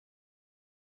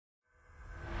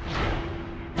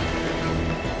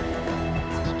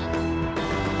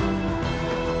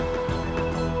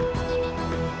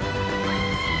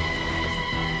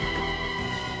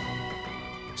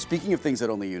Speaking of things that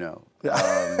only you know,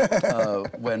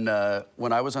 when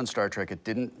I was on Star Trek, it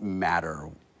didn't matter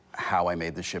how I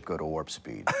made the ship go to warp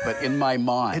speed. But in my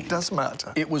mind... It does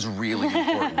matter. It was really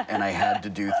important, and I had to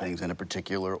do things in a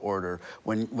particular order.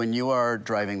 When you are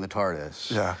driving the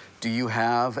TARDIS, do you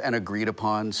have an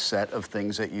agreed-upon set of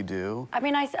things that you do? I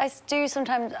mean, I do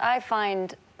sometimes. I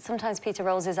find sometimes Peter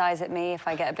rolls his eyes at me if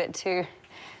I get a bit too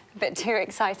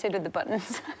excited with the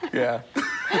buttons. Yeah.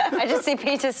 I just see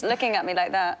Peter looking at me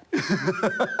like that.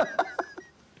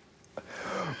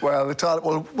 Well,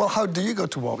 well, how do you go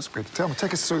to warp speed? Tell me,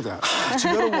 take us through that.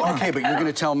 Okay, but you're going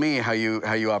to tell me how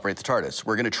you operate the TARDIS.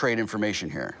 We're going to trade information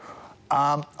here.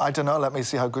 I don't know. Let me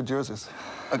see how good yours is.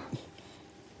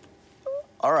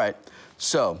 All right.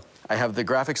 So I have the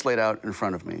graphics laid out in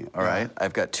front of me. All right.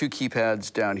 I've got two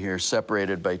keypads down here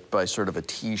separated by sort of a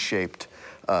T-shaped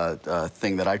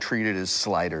thing that I treated as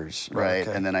sliders, right?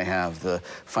 Okay. And then I have the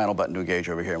final button to engage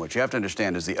over here. And what you have to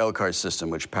understand is the LCAR system,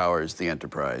 which powers the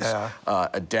Enterprise,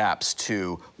 adapts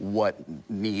to what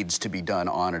needs to be done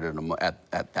on it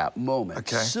at that moment.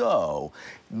 Okay. So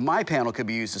my panel could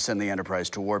be used to send the Enterprise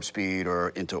to warp speed or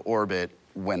into orbit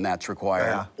when that's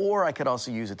required, or I could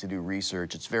also use it to do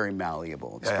research. It's very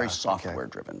malleable. It's very software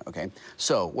driven, okay?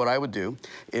 So what I would do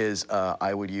is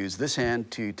I would use this hand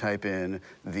to type in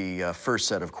the first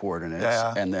set of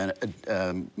coordinates and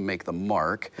then make the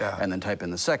mark, and then type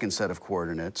in the second set of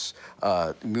coordinates,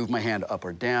 move my hand up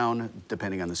or down,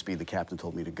 depending on the speed the captain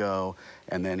told me to go,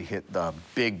 and then hit the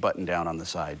big button down on the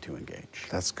side to engage.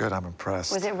 That's good, I'm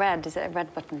impressed. Was it red? Is it a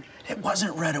red button? It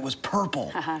wasn't red, it was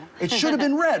purple. It should have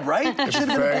been red, right? It should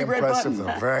have been a big red button.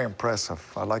 Very impressive.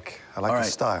 I like the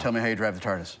style. Tell me how you drive the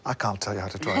TARDIS. I can't tell you how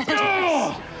to drive the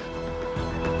TARDIS.